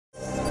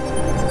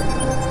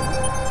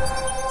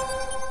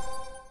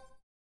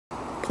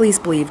Police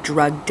believe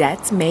drug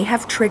debts may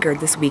have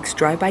triggered this week's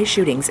drive-by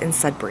shootings in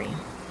Sudbury.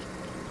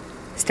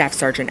 Staff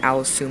Sergeant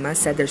Al Suma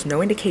said there's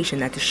no indication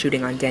that the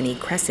shooting on Denis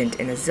Cres in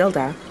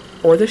Azilda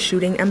or the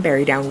shooting on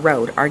Barrydowne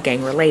Road are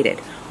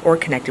gang-related or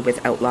connected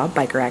with outlaw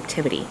biker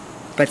activity,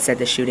 but said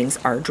the shootings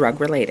are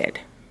drug-related.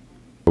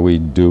 We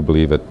do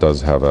believe it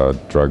does have a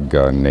drug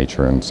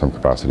nature in some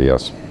capacity,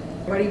 yes.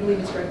 Why do you believe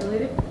it's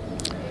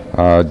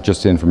drug-related?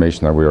 Just the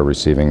information that we are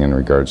receiving in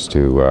regards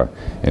to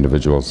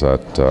individuals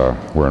that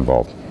were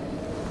involved.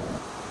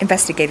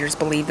 Investigators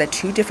believe that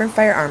 2 different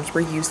firearms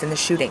were used in the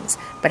shootings,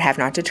 but have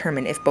not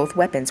determined if both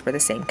weapons were the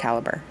same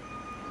caliber.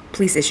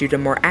 Police issued a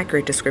more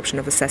accurate description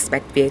of the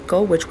suspect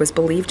vehicle, which was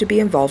believed to be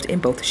involved in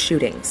both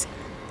shootings.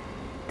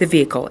 The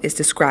vehicle is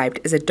described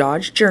as a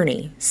Dodge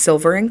Journey,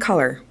 silver in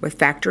color, with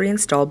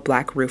factory-installed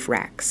black roof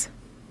racks.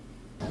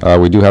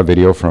 We do have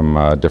video from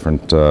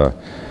different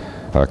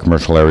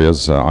commercial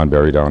areas on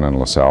Barrydowne and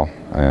LaSalle,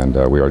 and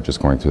we are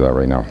just going through that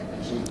right now.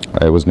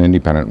 It was an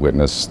independent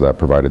witness that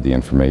provided the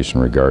information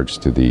in regards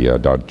to the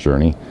Dodge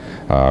Journey.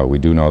 We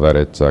do know that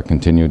it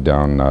continued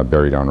down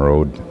Barrydowne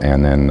Road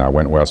and then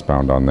went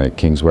westbound on the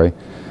Kingsway.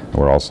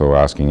 We're also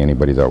asking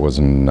anybody that was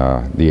in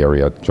the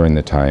area during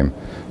the time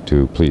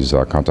to please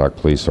contact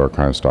police or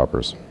Crime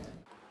Stoppers.